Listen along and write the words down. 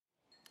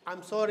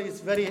I'm sorry,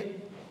 it's very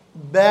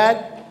bad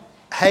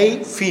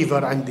hay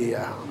fever عندي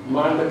اياها.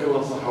 ما عندك الا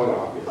الصحه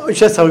والعافيه.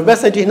 وش اسوي؟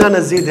 بس اجي هنا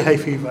ازيد هاي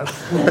فيفر.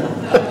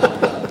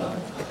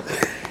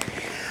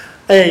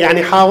 ايه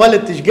يعني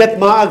حاولت قد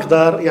ما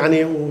اقدر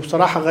يعني،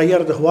 وصراحه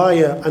غيرت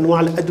هوايه انواع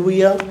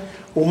الادويه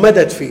وما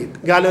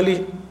تفيد. قالوا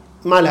لي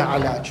ما لها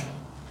علاج.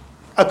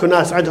 اكو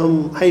ناس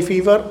عندهم هاي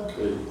فيفر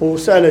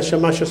وسال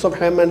الشماش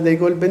الصبح يمن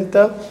يقول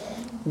بنته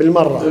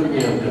بالمره.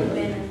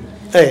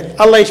 ايه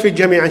الله يشفي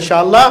الجميع ان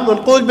شاء الله.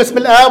 ونقول بسم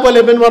الاب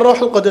والابن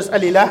والروح القدس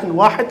الاله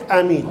الواحد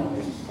امين.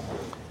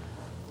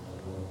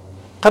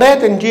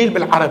 قرأت انجيل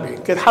بالعربي،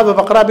 كنت حابب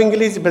اقراه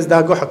بالانجليزي بس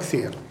داقوح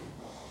كثير،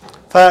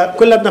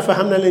 فكلنا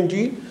فهمنا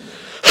الانجيل.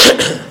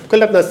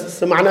 كلنا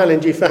سمعنا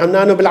الانجيل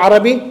فهمناه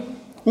بالعربي.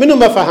 منو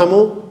ما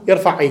فهموا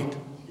يرفع ايد.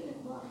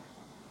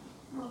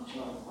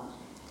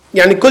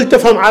 يعني كل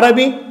تفهم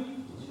عربي؟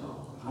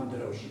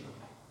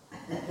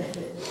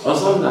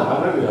 اصلنا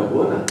عربي يا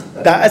ابونا.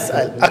 دا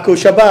اسال اكو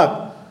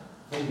شباب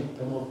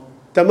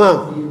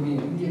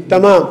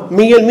تمام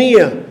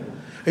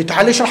 100%.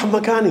 تعال اشرح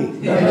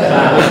بمكاني.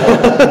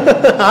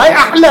 هاي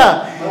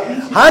احلى،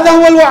 هذا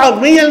هو الوعظ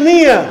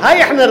 100%.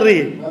 هاي احنا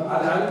نريد.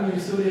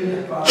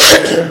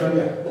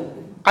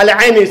 على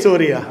عيني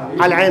سوريا،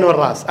 على عين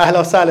والراس. اهلا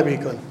وسهلا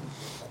بكم.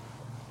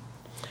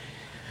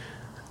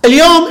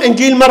 اليوم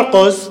انجيل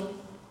مرقس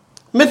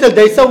مثل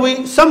دا يسوي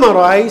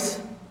summarize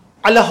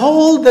على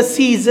whole the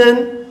season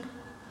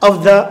of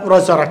the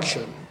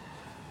resurrection.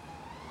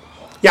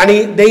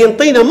 يعني دا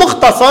ينطينا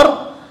مختصر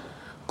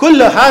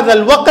كل هذا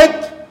الوقت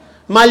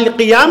مال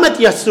قيامة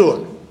يسوع.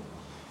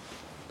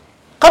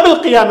 قبل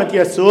قيامة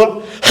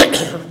يسوع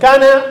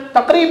كان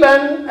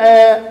تقريبا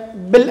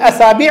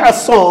بالأسابيع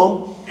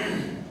الصوم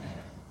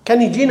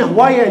كان يجينا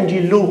هواية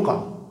انجيل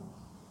لوقا.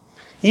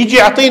 يجي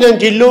يعطينا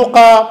انجيل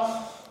لوقا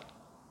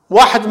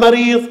واحد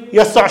مريض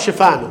يسوع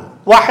شفانه،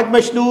 واحد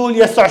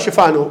مشلول يسوع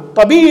شفانه.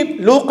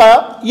 طبيب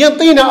لوقا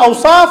ينطينا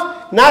أوصاف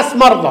ناس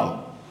مرضى.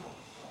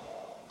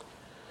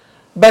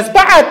 بس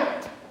بعد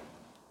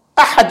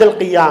أحد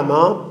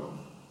القيامة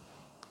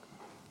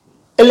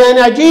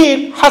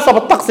الأناجيل حسب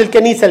الطقس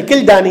الكنيسة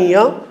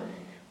الكلدانية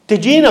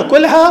تجينا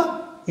كلها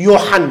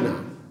يوحنا.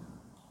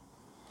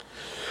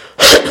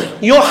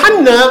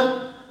 يوحنا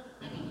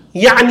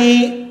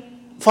يعني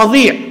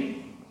فظيع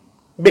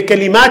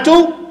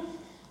بكلماته،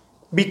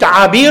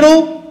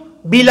 بتعابيره،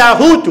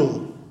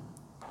 بلاهوته.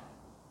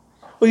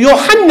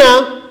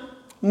 ويوحنا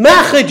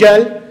ما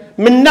خجل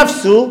من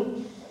نفسه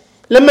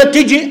لما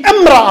تجي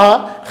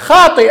امرأة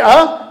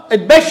خاطئة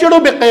تبشره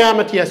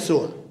بقيامة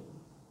يسوع.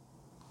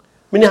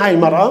 من هاي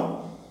المرأة؟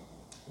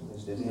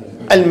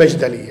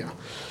 المجدلية.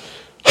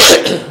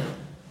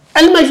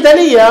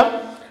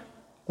 المجدلية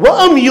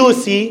وأم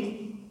يوسي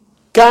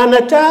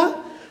كانتا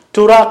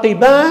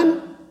تراقبان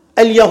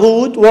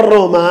اليهود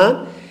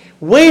والرومان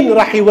وين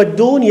راح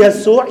يودون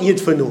يسوع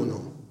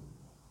يدفنونه.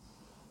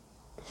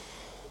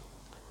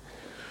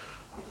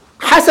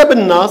 حسب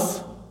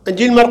النص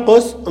انجيل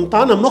مرقس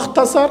انطانا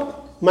مختصر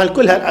مال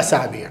كل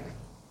هالاسابيع.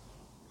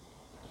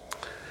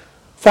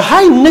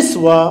 فهاي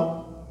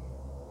النسوة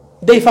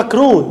دا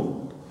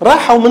يفكرون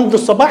راحوا منذ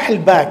الصباح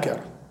الباكر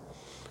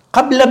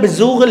قبل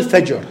بزوغ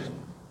الفجر،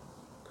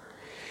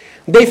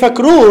 دا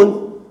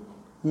يفكرون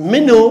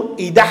منو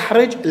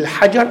يدحرج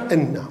الحجر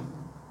إنا.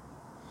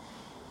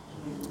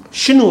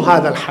 شنو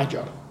هذا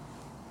الحجر؟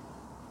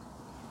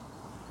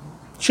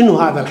 شنو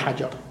هذا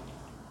الحجر؟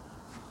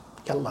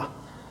 يلا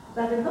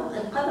بعد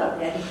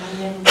القبر يعني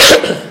كان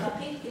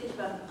ثقيل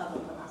كتبه القبر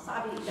طبعا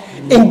صعب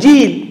يدحرج.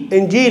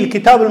 انجيل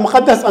الكتاب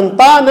المقدس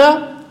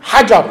انطانا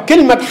حجر.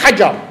 كلمة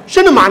حجر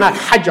شنو معناه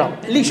حجر؟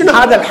 اللي شنو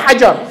هذا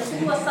الحجر؟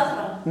 هو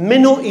الصخرة.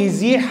 منو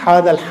يزيح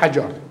هذا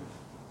الحجر؟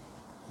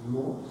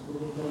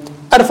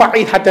 ارفع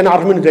ايد حتى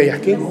نعرف منو دا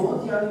يحكي.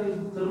 الموت يعني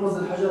ترمز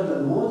الحجر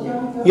للموت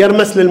يعني.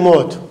 يرمس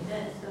للموت.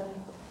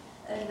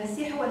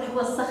 المسيح هو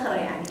الصخرة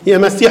يعني. يا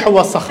مسيح هو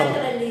الصخرة.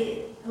 الحجر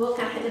اللي هو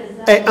كان حجر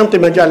الزاوية. اي انطي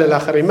مجال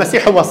للاخرين.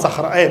 المسيح هو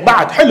الصخرة. اي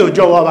بعد حلو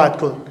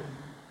جواباتكم.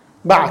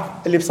 بعد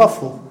اللي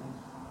بصفوا.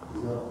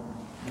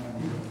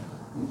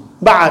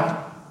 بعد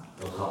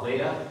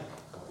الخطيئة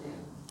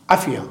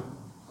عافية.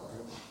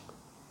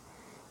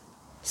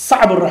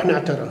 صعب نروح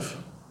نعترف.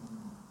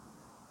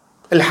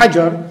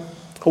 الحجر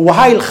هو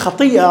هاي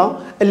الخطيئة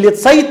اللي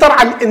تسيطر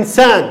على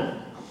الإنسان.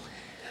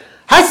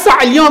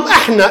 هسه اليوم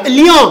احنا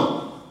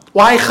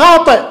وهي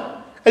خاطئ،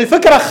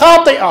 الفكرة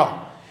خاطئة.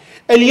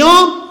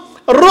 اليوم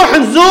نروح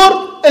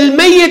نزور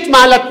الميت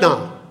مالتنا،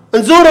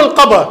 نزور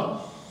القبر،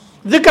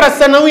 ذكرى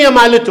السنوية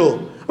مالته،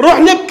 نروح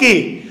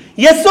نبكي.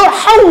 يسوع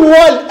حول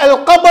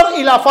القبر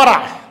إلى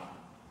فرح.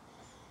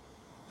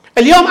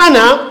 اليوم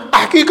أنا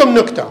أحكيكم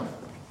نكتة.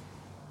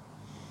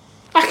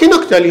 أحكي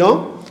نكتة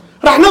اليوم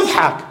راح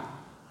نضحك.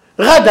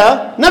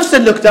 غدا نفس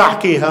النكتة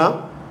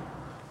أحكيها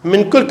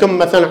من كلكم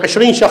مثلا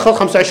 20 شخص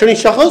 25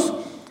 شخص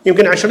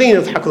يمكن 20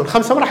 يضحكون،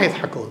 5 ما راح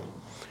يضحكون.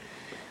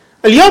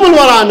 اليوم اللي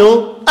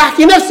ورانه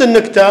أحكي نفس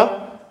النكتة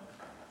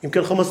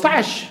يمكن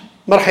 15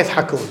 ما راح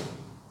يضحكون.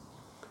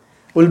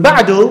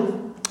 والبعده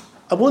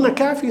أبونا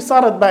كافي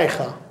صارت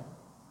بايخة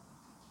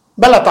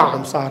بلا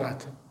طعم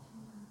صارت.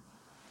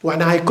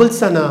 واحنا هاي كل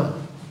سنة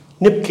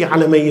نبكي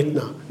على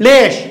ميتنا.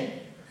 ليش؟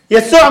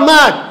 يسوع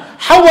مات،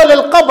 حول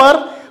القبر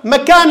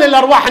مكان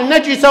الأرواح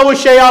النجسة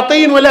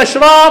والشياطين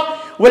والأشرار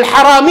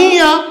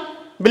والحرامية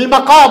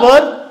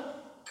بالمقابر،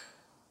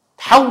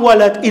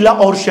 تحولت إلى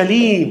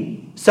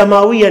أورشليم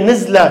سماوية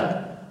نزلت.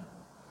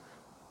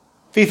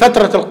 في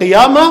فترة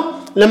القيامة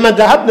لما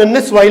ذهبنا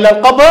النسوة إلى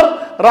القبر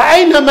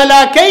رأينا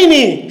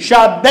ملاكين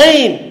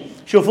شابين.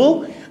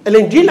 شوفوا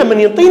الإنجيل لما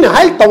يعطينا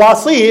هاي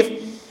التواصيف،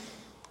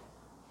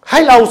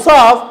 هاي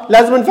الأوصاف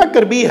لازم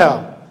نفكر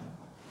بيها.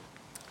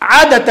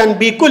 عادة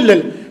بكل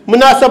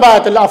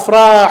المناسبات،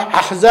 الأفراح،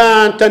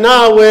 أحزان،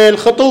 تناول،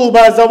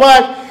 خطوبة،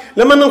 زواج،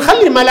 لما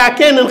نخلي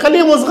ملاكين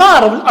نخليهم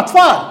صغار،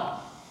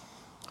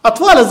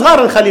 أطفال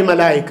صغار نخلي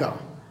ملائكة.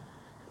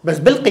 بس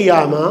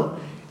بالقيامة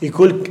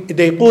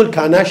يقول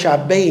كانا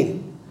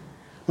شابين،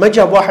 ما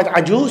جاب واحد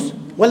عجوز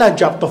ولا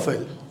جاب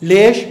طفل.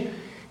 ليش؟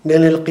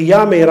 لأن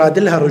القيامة يراد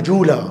لها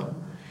رجولة،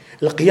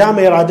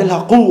 القيامة يراد لها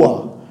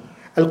قوة،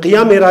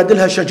 القيامة يراد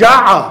لها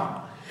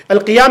شجاعة،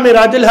 القيامة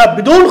يراد لها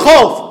بدون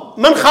خوف،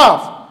 ما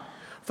نخاف.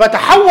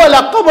 فتحول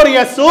قبر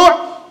يسوع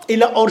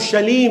إلى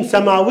أورشليم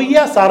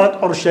سماوية،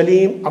 صارت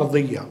أورشليم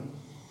أرضية.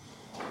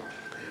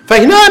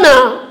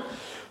 فهنا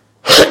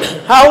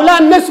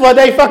هؤلاء النسوة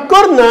دا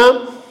يفكرنا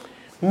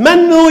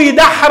منه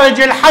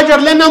يدحرج الحجر،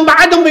 لأنهم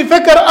بعدهم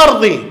بفكر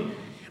أرضي،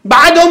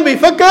 بعدهم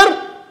بفكر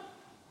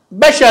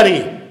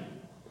بشري.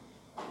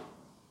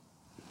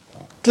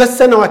 3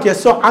 سنوات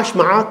يسوع عاش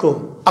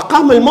معاكم،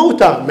 أقام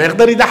الموتى، ما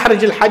يقدر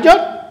يدحرج الحجر؟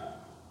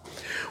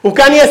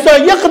 وكان يسوع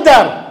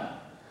يقدر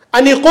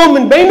أن يقوم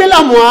من بين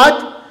الأموات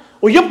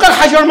ويبقى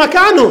الحجر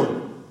مكانه.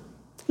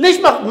 ليش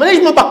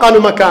ما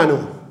بقى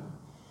مكانه؟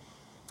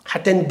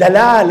 حتى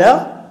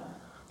دلالة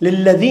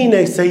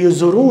للذين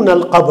سيزورون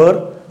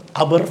القبر،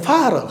 قبر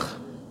فارغ.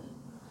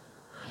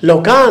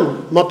 لو كان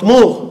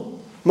مطموغ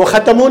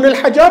مختمون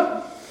الحجر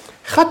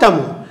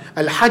ختموا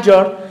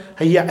الحجر.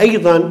 هي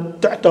أيضا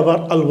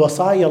تعتبر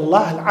الوصايا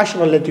الله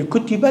 10 التي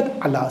كتبت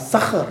على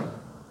صخر،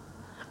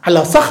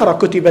 على صخرة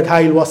كتبت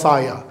هاي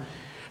الوصايا.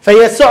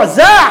 فيسوع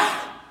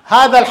زاح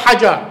هذا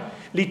الحجر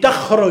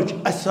لتخرج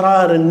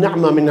أسرار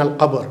النعمة من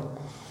القبر.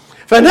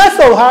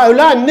 فنسوا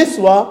هؤلاء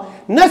النسوة،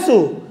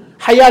 نسوا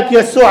حياة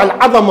يسوع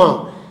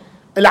العظمة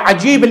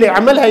العجيب اللي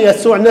عملها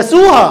يسوع،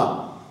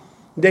 نسوها.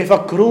 دا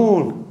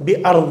يفكرون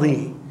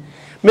بأرضي،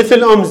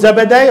 مثل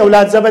زبدي،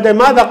 أولاد زبدي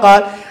ماذا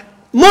قال؟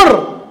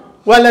 مر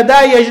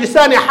ولداي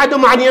يجلسان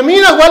أحدهم عن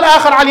يمينك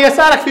والآخر عن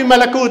يسارك في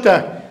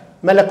ملكوته.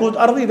 ملكوت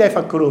أرضي دا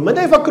يفكرون، ما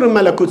دا يفكرون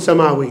ملكوت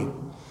سماوي.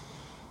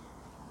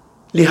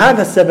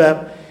 لهذا السبب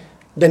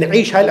دا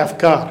نعيش هاي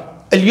الأفكار.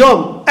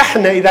 اليوم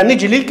احنا إذا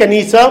نجي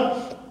للكنيسة،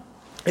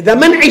 إذا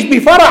ما نعيش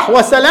بفرح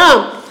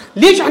وسلام،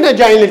 ليش احنا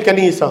جايين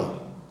للكنيسة؟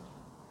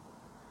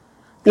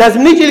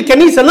 لازم نجي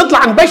للكنيسة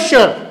نطلع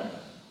نبشر،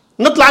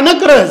 نطلع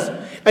نكرز.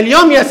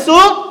 اليوم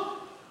يسوع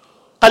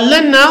قال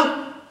لنا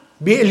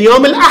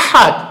باليوم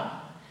الأحد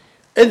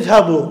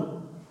اذهبوا.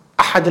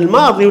 أحد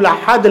الماضي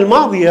والأحد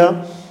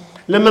الماضية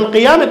لما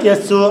قيامة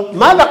يسوع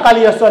ماذا قال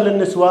يسوع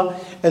للنسوة؟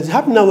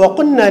 اذهبنا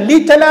وقلنا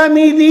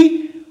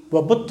لتلاميذي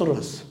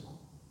وبطرس.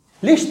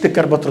 ليش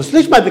ذكر بطرس؟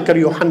 ليش ما ذكر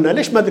يوحنا؟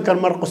 ليش ما ذكر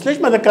مرقس؟ ليش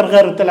ما ذكر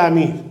غير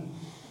التلاميذ؟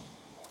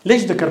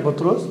 ليش ذكر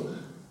بطرس؟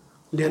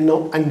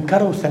 لأنه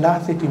أنكروا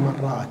 3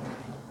 مرات.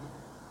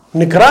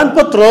 نكران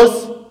بطرس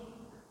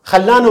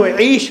خلانه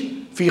يعيش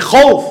في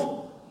خوف،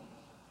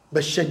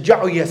 بس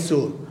شجعوا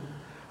يسوع،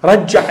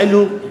 رجع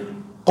له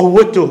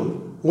قوته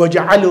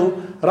وجعله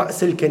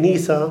رأس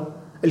الكنيسة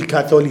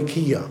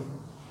الكاثوليكية.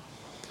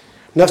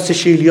 نفس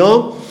الشيء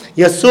اليوم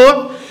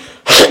يسوع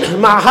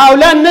مع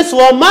هؤلاء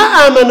النسوة ما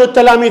آمنوا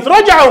التلاميذ،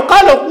 رجعوا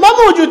قالوا ما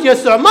موجود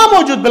يسوع، ما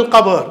موجود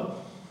بالقبر.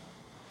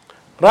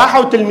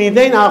 راحوا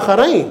تلميذين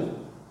آخرين.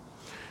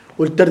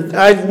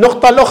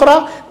 والنقطة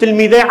الأخرى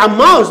تلميذي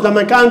عماوس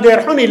لما كانوا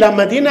يروحون إلى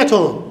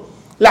مدينتهم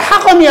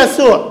لحقهم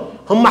يسوع.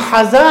 هم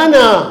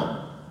حزانة.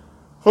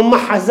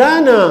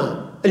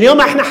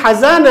 اليوم احنا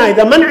حزانة.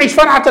 إذا ما نعيش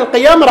فرحة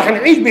القيامة راح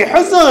نعيش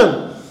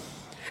بحزن.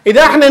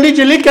 إذا احنا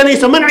نيجي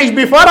للكنيسة ما نعيش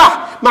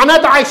بفرح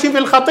معناته عايشين في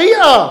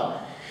الخطيئة.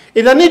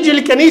 إذا نيجي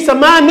للكنيسة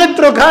ما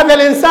نترك هذا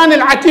الإنسان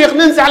العتيق،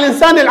 ننزع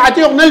الإنسان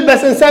العتيق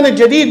ونلبس إنسان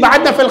الجديد،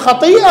 بعدنا في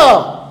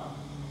الخطيئة.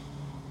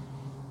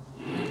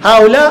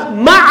 هؤلاء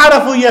ما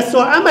عرفوا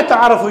يسوع. أمتى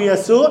عرفوا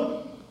يسوع؟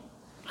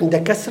 عند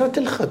كسرة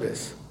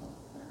الخبز.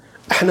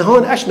 احنا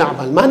هون ايش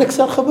نعمل؟ ما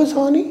نكسر خبز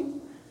هوني؟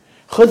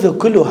 خذوا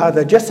كلوا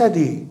هذا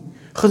جسدي،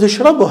 خذوا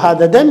اشربوا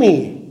هذا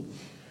دمي.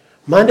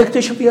 ما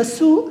نكتشف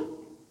يسوع؟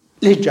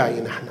 ليش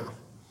جايين احنا؟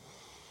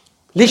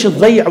 ليش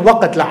نضيع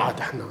وقت لعاد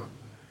احنا؟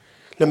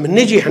 لما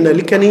نجي احنا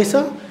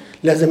للكنيسة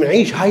لازم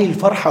نعيش هاي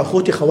الفرحة.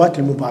 اخوتي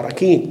خواتي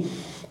المباركين،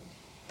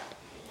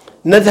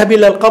 نذهب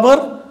الى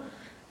القبر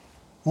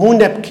مو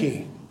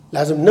نبكي،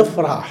 لازم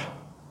نفرح.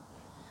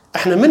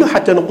 احنا منو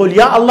حتى نقول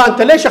يا الله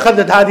انت ليش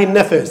اخذت هذه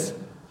النفس؟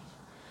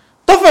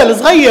 طفل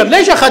صغير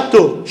ليش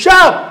اخذته؟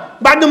 شاب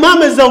بعد ما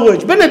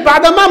متزوج، بنت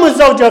بعد ما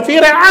متزوجة في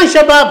ريعان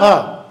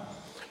شبابها،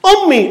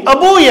 امي،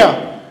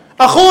 ابويا،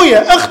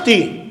 اخويا،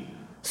 اختي،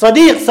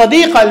 صديق،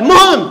 صديقة،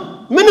 المهم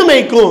منو ما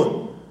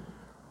يكون،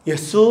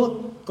 يسوع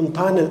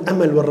انطانا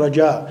الامل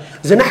والرجاء.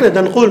 زين احنا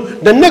بدنا نقول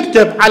بدنا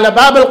نكتب على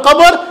باب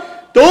القبر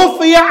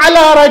توفي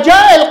على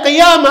رجاء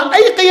القيامه.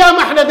 اي قيامه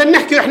احنا بدنا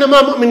نحكي واحنا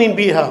ما مؤمنين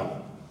بيها؟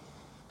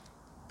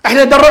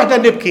 احنا بدنا نروح بدنا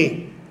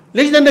نبكي.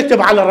 ليش بدنا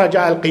نكتب على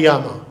رجاء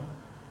القيامه؟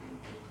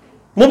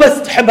 مو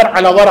بس حبر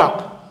على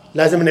ورق،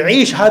 لازم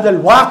نعيش هذا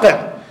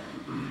الواقع.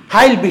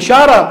 هاي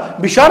البشاره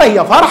بشاره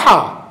هي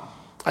فرحه،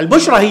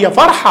 البشرى هي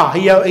فرحه،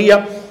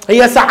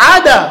 هي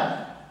سعاده.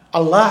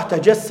 الله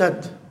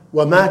تجسد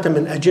ومات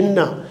من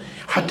اجلنا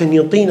حتى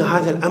يعطينا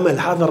هذا الامل،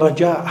 هذا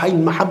الرجاء، هاي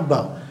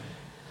المحبه.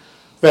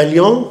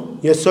 فاليوم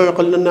يسوع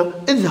يقول لنا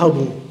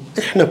اذهبوا،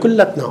 احنا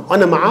كلتنا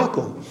انا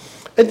معاكم،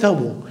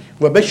 اذهبوا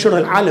وبشروا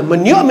العالم.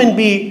 من يؤمن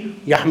بي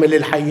يحمل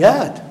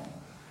الحيات،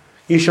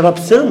 يشرب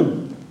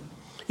سم،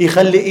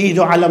 يخلي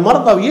ايده على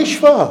مرضى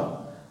ويشفى.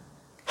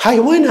 هاي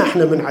وين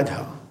احنا من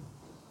عدها؟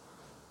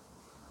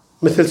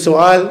 مثل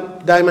سؤال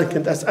دائما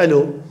كنت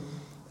اساله،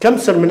 كم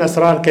سر من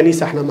اسرار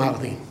الكنيسه احنا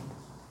ماخذين؟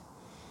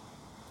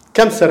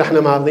 كم سر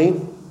احنا ماخذين؟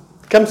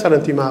 كم سر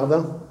انت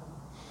ماخذه؟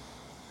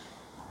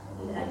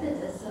 عدة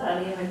أسرار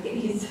يوم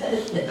الكنيسة،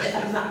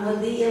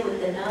 المعمودية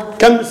والتناول.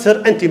 كم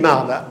سر انت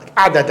ماخذه؟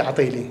 عدد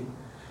اعطي لي.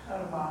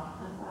 4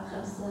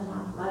 5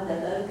 ما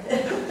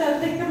ذكرت.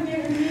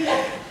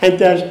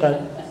 انت ايش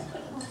قال؟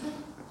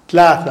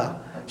 3.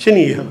 شنو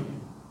هي؟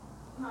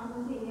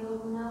 معمودية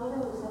والمناولة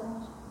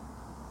والزواج.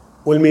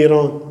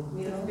 والميرون؟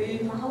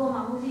 ما هو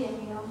معمودية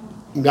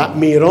ميرون. لا،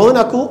 ميرون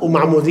اكو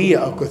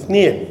ومعموديه اكو،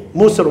 2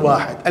 مو سر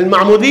واحد.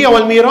 المعموديه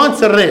والميرون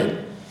سرين،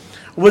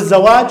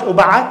 والزواج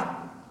وبعد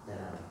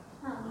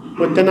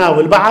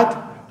والتناول بعد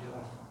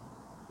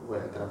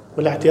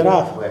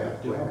والاعتراف.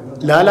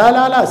 لا لا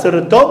لا لا، سر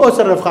التوبه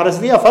وسر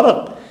الافخارستيه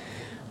فرق.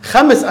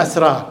 5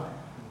 اسرار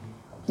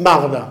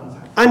ماخذه.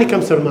 اني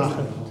كم سر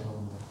ماخذ؟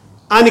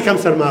 اني كم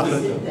سر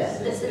ماخذ؟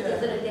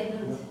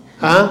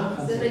 ها؟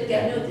 سر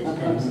الكهنوت.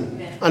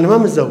 انا ما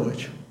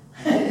متزوج.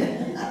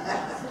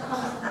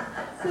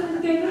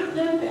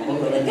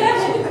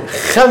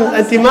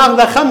 انت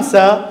ماخذه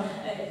 5،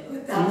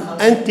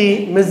 انت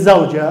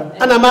متزوجه.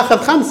 انا ماخذ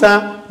 5،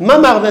 ما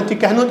ماخذ انت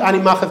كهنوت، انا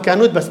ماخذ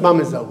كهنوت بس ما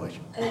متزوج.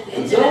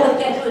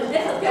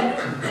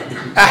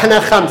 احنا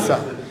 5.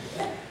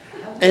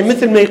 اي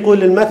مثل ما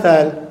يقول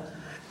المثل،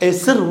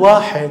 سر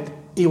واحد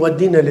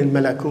يودينا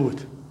للملكوت.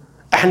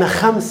 احنا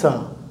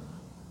 5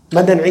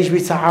 بدنا نعيش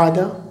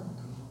بسعاده،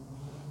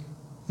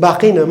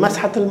 باقينا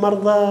مسحه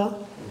المرضى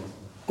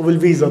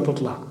والفيزا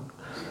تطلع.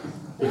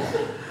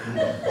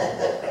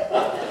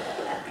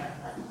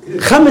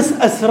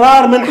 5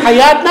 أسرار من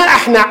حياتنا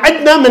احنا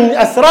عندنا، من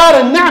أسرار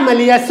النعمة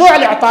اللي يسوع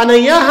اللي اعطانا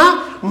اياها،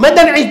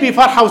 مدى نعيش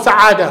بفرحة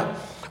وسعادة.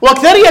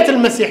 واكثرية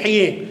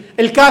المسيحيين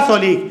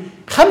الكاثوليك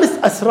 5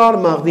 أسرار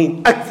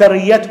ماخذين،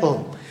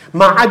 اكثريتهم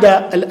ما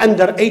عدا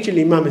الاندر ايج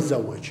اللي ما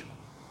متزوج.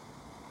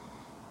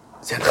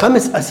 زين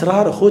 5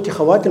 أسرار اخوتي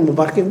خواتي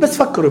المباركين، بس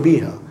فكروا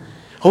بيها.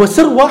 هو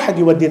سر واحد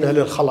يودينا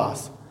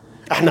للخلاص.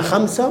 احنا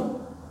 5.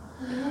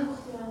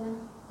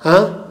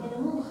 ها؟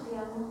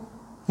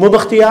 مو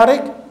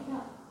باختيارك؟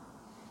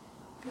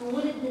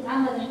 نولد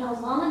نتعمد احنا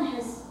وصغار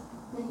نحس،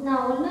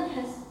 نتناول ما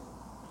نحس.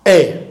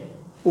 ايه.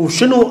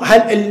 وشنو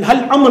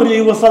هالعمر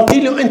اللي وصلتي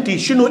له انت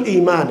شنو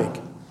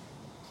ايمانك؟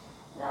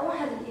 لا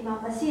واحد الايمان،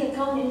 بس هي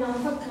كون انه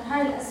نفكر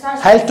هاي الاسرار.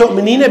 هل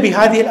تؤمنين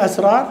بهذه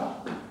الاسرار؟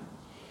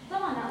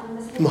 طبعا اؤمن،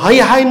 بس ما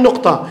هاي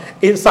النقطة.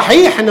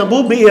 صحيح احنا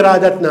مو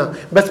بارادتنا،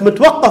 بس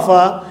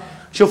متوقفة.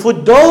 شوفوا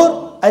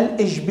الدور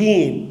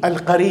الاجبين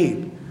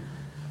القريب،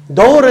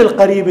 دور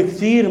القريب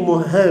كثير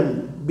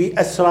مهم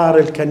باسرار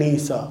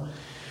الكنيسة.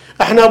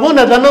 احنا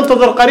ابونا بدنا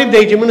ننتظر قريب ده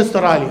يجي من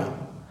استراليا،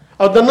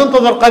 او بدنا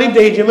ننتظر قريب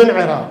ده يجي من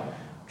العراق.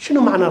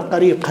 شنو معنى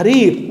القريب؟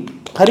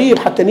 قريب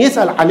حتى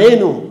يسأل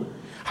علينا،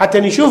 حتى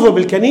يشوفوا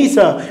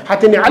بالكنيسة،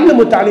 حتى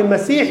يعلموا تعليم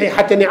مسيحي،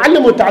 حتى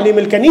يعلموا تعليم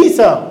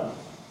الكنيسة.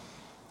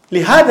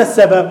 لهذا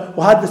السبب،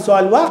 وهذا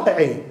السؤال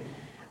واقعي،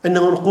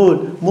 انه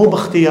نقول مو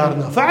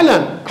باختيارنا.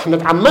 فعلا احنا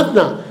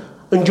تعمدنا،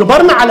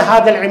 انجبرنا على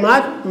هذا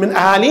العماد من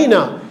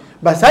اهالينا،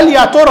 بس هل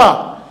يا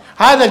ترى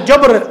هذا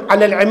الجبر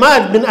على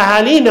العماد من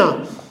اهالينا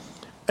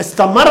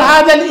استمر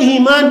هذا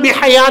الايمان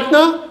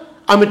بحياتنا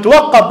ام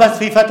توقف بس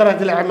في فترة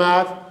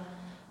العماد؟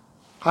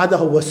 هذا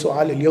هو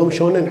السؤال اليوم،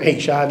 شلون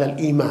نعيش هذا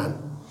الايمان.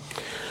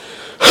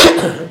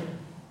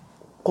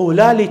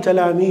 قولا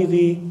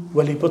لتلاميذي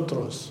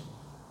ولبطرس.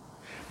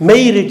 ما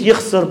يريد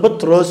يخسر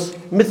بطرس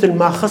مثل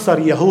ما خسر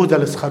يهوذا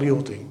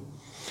الاسخريوطي.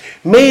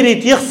 ما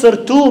يريد يخسر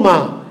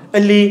توما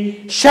اللي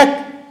شك،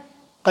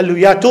 قال له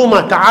يا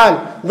توما تعال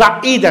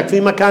ضع ايدك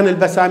في مكان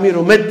البسامير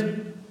ومد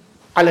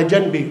على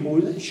جنبي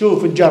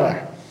وشوف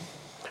الجرح.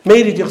 ما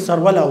يريد يخسر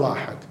ولا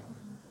واحد.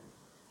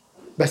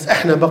 بس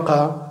احنا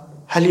بقى،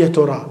 هل يا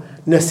ترى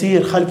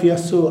نسير خلف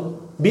يسوع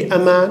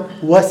بأمان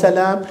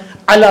وسلام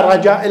على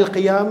رجاء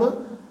القيامة؟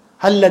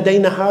 هل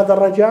لدينا هذا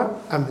الرجاء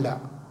أم لا؟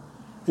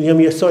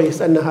 اليوم يسوع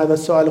يسألنا هذا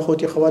السؤال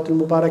أخوتي أخواتي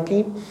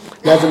المباركين.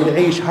 لازم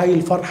نعيش هاي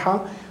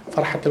الفرحة،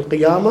 فرحة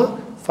القيامة،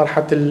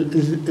 فرحة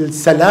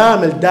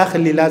السلام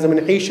الداخلي اللي لازم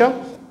نعيشه.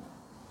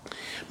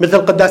 مثل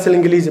القداس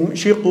الإنجليزي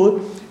شو يقول؟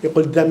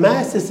 يقول the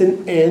masses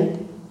in end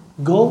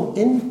go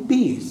in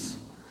peace.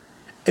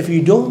 If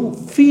you don't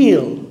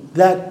feel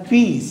that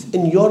peace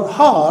in your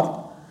heart,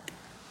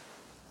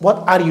 what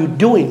are you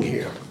doing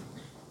here?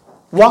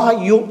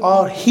 Why you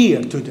are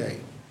here today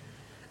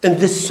in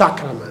this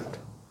sacrament?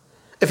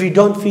 If you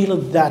don't feel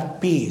that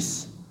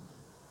peace,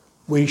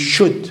 we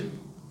should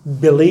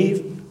believe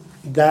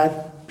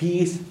that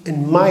peace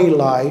in my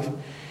life,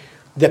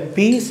 the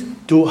peace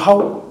to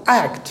how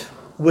act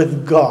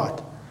with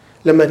God.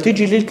 لما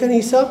تيجي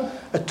للكنيسة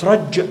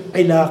ترجع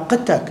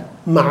علاقتك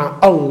مع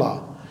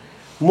الله،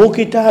 مو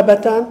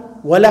كتابة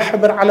ولا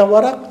حبر على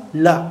ورق،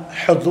 لا،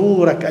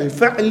 حضورك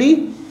الفعلي،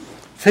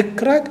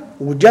 فكرك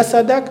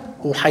وجسدك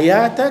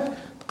وحياتك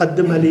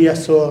تقدمها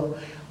ليسوع.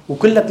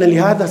 وكلتنا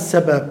لهذا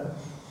السبب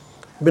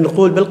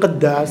بنقول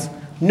بالقداس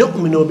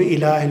نؤمن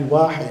بإله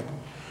الواحد.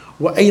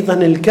 وأيضا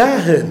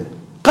الكاهن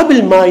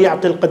قبل ما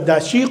يعطي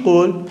القداس شي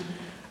يقول؟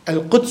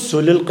 القدس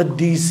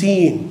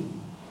للقديسين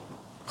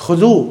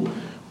خذوه،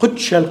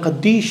 قدس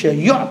القديسة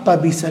يعطى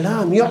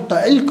بسلام، يعطى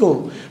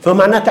لكم.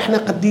 فمعناته احنا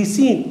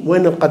قديسين.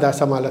 وين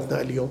القداسة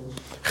مالتنا اليوم؟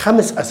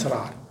 5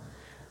 أسرار.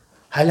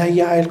 هل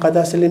هي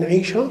القداسة اللي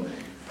نعيشها؟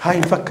 هاي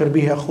نفكر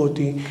بها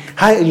أخوتي.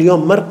 هاي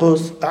اليوم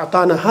مرقس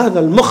أعطانا هذا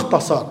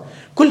المختصر،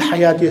 كل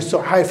حياة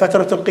يسوع، هاي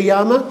فترة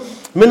القيامة،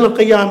 من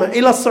القيامة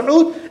إلى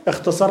الصعود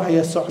اختصرها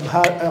يسوع،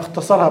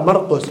 اختصرها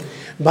مرقس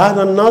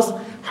بهذا النص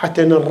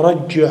حتى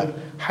نرجع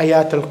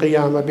حياة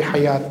القيامة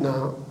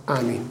بحياتنا.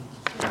 آمين.